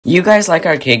You guys like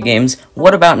arcade games?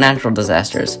 What about natural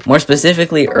disasters? More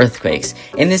specifically, earthquakes.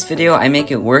 In this video, I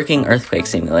make a working earthquake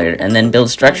simulator and then build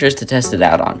structures to test it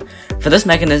out on. For this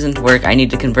mechanism to work, I need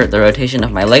to convert the rotation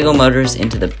of my Lego motors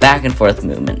into the back and forth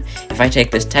movement. If I take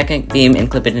this Technic beam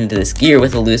and clip it into this gear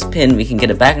with a loose pin, we can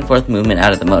get a back and forth movement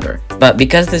out of the motor. But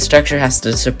because this structure has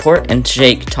to support and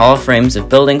shake tall frames of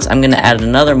buildings, I'm going to add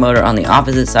another motor on the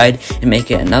opposite side and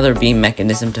make it another beam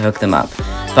mechanism to hook them up.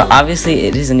 But obviously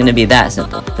it isn't going to be that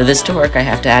simple. For this to work, I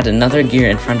have to add another gear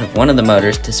in front of one of the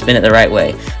motors to spin it the right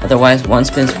way, otherwise one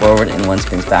spins forward and one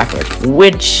spins backward,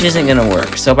 which isn't going to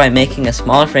work. So by making a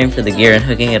smaller frame for the gear and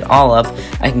hooking it all up,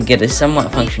 I can get a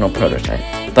somewhat functional prototype.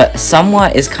 But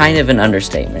somewhat is kind of an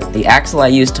understatement. The axle I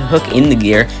use to hook in the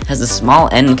gear has a small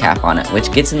end cap on it,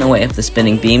 which gets in the way of the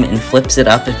spinning beam and flips it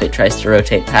up if it tries to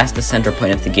rotate past the center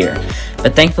point of the gear.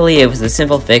 But thankfully it was a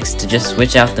simple fix to just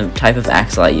switch out the type of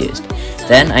axle I used.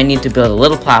 Then I need to build a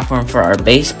little platform for our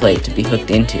base plate to be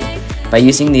hooked into. By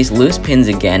using these loose pins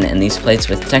again and these plates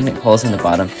with Technic holes in the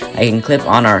bottom, I can clip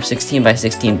on our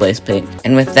 16x16 base plate.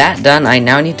 And with that done, I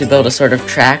now need to build a sort of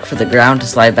track for the ground to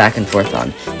slide back and forth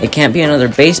on. It can't be another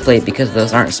base plate because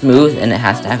those aren't smooth, and it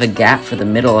has to have a gap for the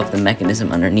middle of the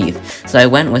mechanism underneath. So I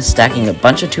went with stacking a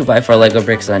bunch of 2x4 Lego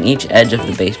bricks on each edge of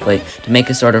the base plate to make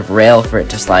a sort of rail for it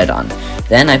to slide on.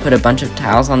 Then I put a bunch of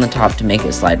tiles on the top to make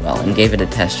it slide well and gave it a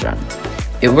test run.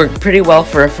 It worked pretty well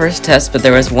for a first test, but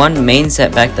there was one main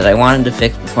setback that I wanted to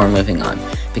fix before moving on.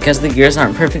 Because the gears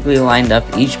aren't perfectly lined up,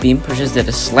 each beam pushes at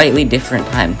a slightly different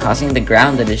time, causing the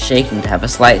ground that is shaking to have a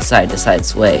slight side-to-side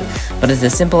sway. But it's a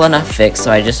simple enough fix,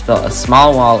 so I just built a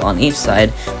small wall on each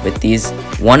side with these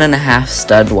 1.5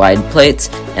 stud wide plates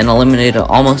and eliminated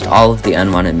almost all of the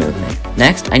unwanted movement.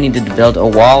 Next, I needed to build a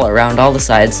wall around all the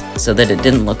sides so that it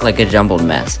didn't look like a jumbled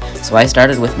mess. So I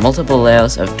started with multiple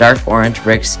layers of dark orange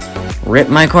bricks, ripped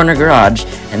my corner garage,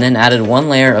 and then added one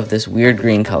layer of this weird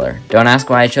green color. Don't ask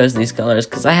why I chose these colors,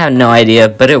 because I have no idea,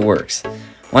 but it works.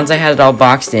 Once I had it all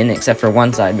boxed in, except for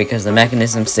one side because the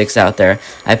mechanism sticks out there,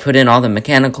 I put in all the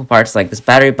mechanical parts like this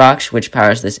battery box, which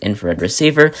powers this infrared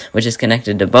receiver, which is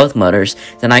connected to both motors.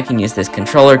 Then I can use this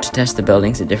controller to test the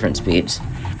buildings at different speeds.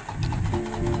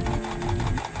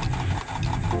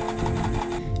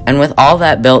 And with all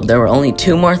that built, there were only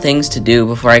 2 more things to do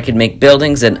before I could make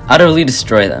buildings and utterly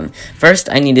destroy them. First,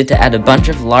 I needed to add a bunch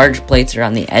of large plates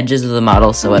around the edges of the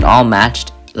model so it all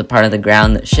matched the part of the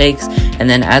ground that shakes, and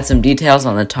then add some details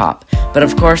on the top. But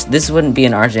of course, this wouldn't be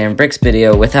an RJ and Bricks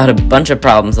video without a bunch of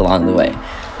problems along the way.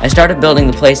 I started building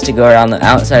the plates to go around the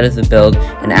outside of the build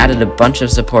and added a bunch of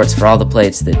supports for all the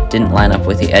plates that didn't line up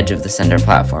with the edge of the center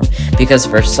platform, because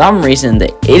for some reason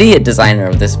the idiot designer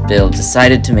of this build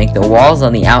decided to make the walls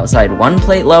on the outside one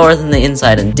plate lower than the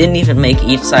inside and didn't even make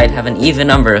each side have an even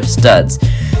number of studs.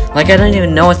 Like, I don't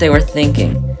even know what they were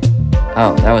thinking.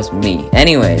 Oh, that was me.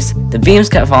 Anyways, the beams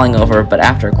kept falling over, but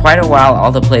after quite a while all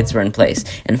the plates were in place,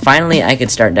 and finally I could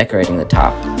start decorating the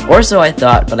top. Or so I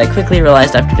thought, but I quickly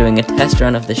realized after doing a test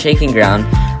run of the shaking ground,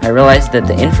 I realized that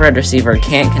the infrared receiver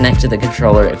can't connect to the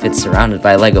controller if it's surrounded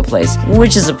by Lego plates,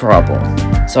 which is a problem.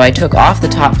 So I took off the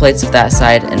top plates of that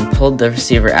side and pulled the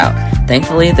receiver out.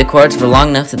 Thankfully, the cords were long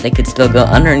enough that they could still go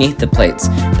underneath the plates,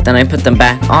 but then I put them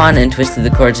back on and twisted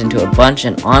the cords into a bunch,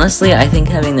 and honestly, I think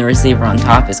having the receiver on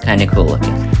top is kinda cool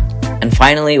looking. And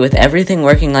finally, with everything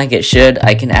working like it should,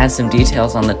 I can add some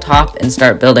details on the top and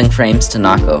start building frames to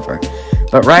knock over.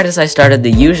 But right as I started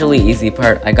the usually easy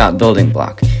part, I got building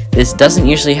block. This doesn't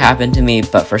usually happen to me,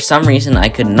 but for some reason I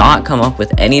could not come up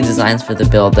with any designs for the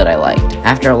build that I liked.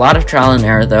 After a lot of trial and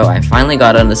error though, I finally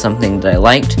got onto something that I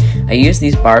liked. I used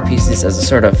these bar pieces as a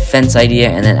sort of fence idea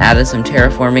and then added some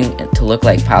terraforming to look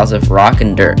like piles of rock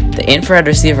and dirt. The infrared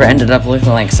receiver ended up looking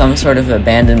like some sort of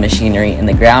abandoned machinery, and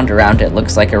the ground around it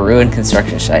looks like a ruined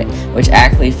construction site, which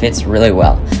actually fits really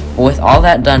well. But with all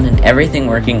that done and everything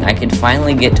working, I could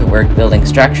finally get to work building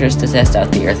structures to test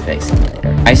out the earthquake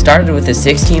simulator. I started with a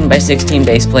 16x16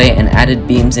 base plate and added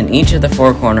beams in each of the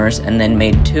 4 corners and then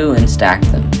made 2 and stacked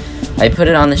them. I put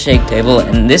it on the shake table,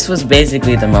 and this was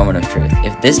basically the moment of truth.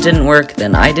 If this didn't work,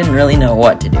 then I didn't really know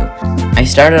what to do. I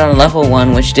started on level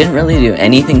 1, which didn't really do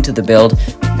anything to the build,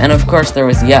 and of course there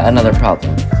was yet another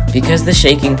problem. Because the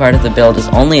shaking part of the build is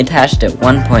only attached at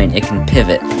one point, it can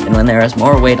pivot, and when there is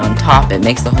more weight on top, it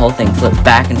makes the whole thing flip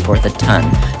back and forth a ton.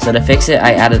 So to fix it,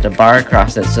 I added a bar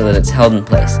across it so that it's held in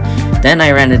place. Then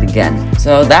I ran it again.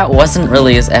 So that wasn't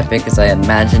really as epic as I had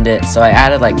imagined it, so I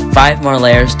added like 5 more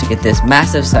layers to get this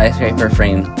massive skyscraper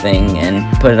frame thing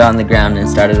and put it on the ground and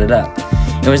started it up.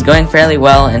 It was going fairly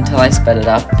well until I sped it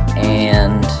up,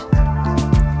 and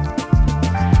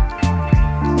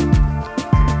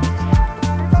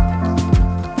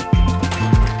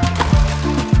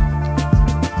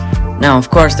Now,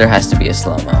 of course, there has to be a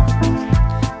slow-mo.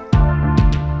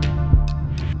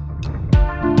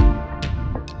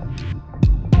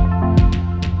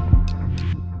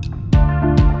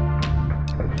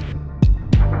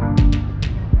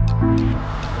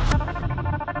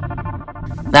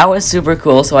 That was super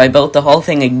cool, so I built the whole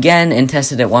thing again and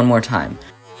tested it one more time.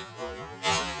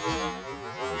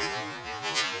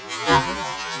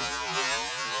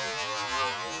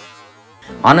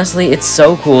 Honestly, it's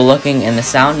so cool looking, and the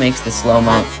sound makes the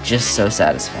slow-mo just so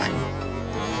satisfying.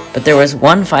 But there was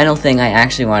one final thing I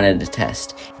actually wanted to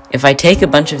test. If I take a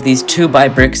bunch of these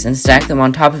 2x bricks and stack them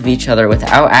on top of each other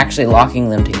without actually locking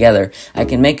them together, I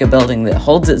can make a building that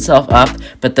holds itself up,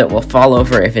 but that will fall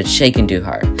over if it's shaken too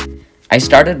hard. I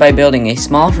started by building a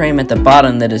small frame at the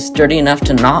bottom that is sturdy enough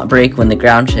to not break when the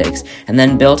ground shakes, and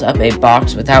then built up a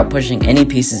box without pushing any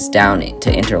pieces down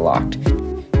to interlocked.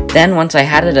 Then, once I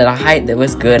had it at a height that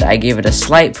was good, I gave it a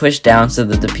slight push down so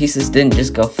that the pieces didn't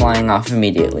just go flying off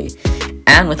immediately.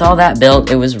 And with all that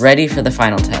built, it was ready for the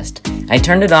final test. I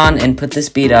turned it on and put the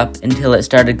speed up until it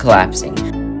started collapsing.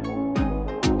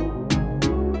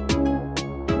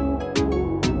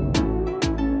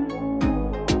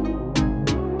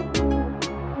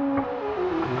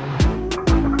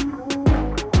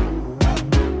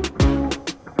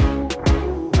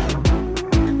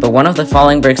 But one of the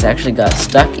falling bricks actually got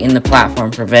stuck in the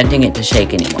platform, preventing it to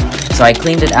shake anymore. So I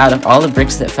cleaned it out of all the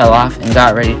bricks that fell off and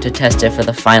got ready to test it for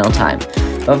the final time.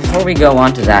 But before we go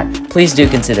on to that, please do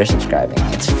consider subscribing.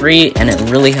 It's free and it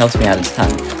really helps me out a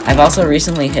ton. I've also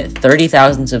recently hit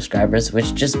 30,000 subscribers,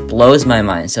 which just blows my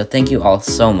mind, so thank you all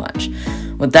so much.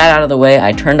 With that out of the way,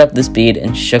 I turned up the speed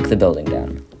and shook the building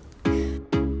down.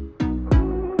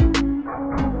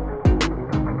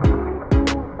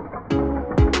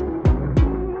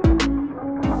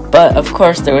 But, of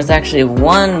course, there was actually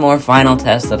one more final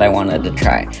test that I wanted to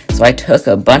try. So I took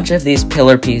a bunch of these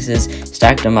pillar pieces,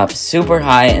 stacked them up super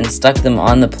high, and stuck them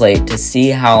on the plate to see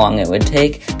how long it would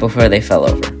take before they fell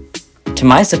over. To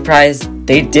my surprise,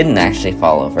 they didn't actually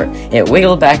fall over. It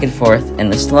wiggled back and forth,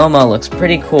 and the slow-mo looks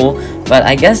pretty cool, but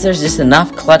I guess there's just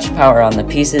enough clutch power on the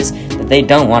pieces that they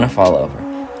don't want to fall over.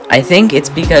 I think it's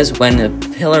because when the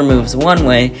pillar moves one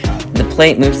way, the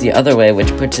plate moves the other way, which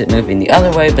puts it moving the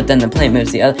other way, but then the plate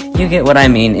moves the other. You get what I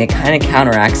mean, it kind of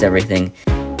counteracts everything.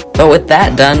 But with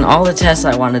that done, all the tests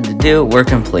I wanted to do were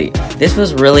complete. This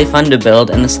was really fun to build,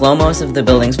 and the slow-mos of the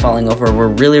buildings falling over were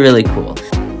really cool.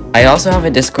 I also have a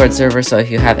Discord server, so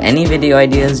if you have any video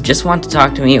ideas, just want to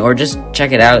talk to me, or just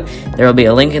check it out, there will be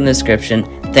a link in the description.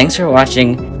 Thanks for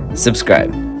watching,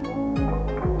 subscribe.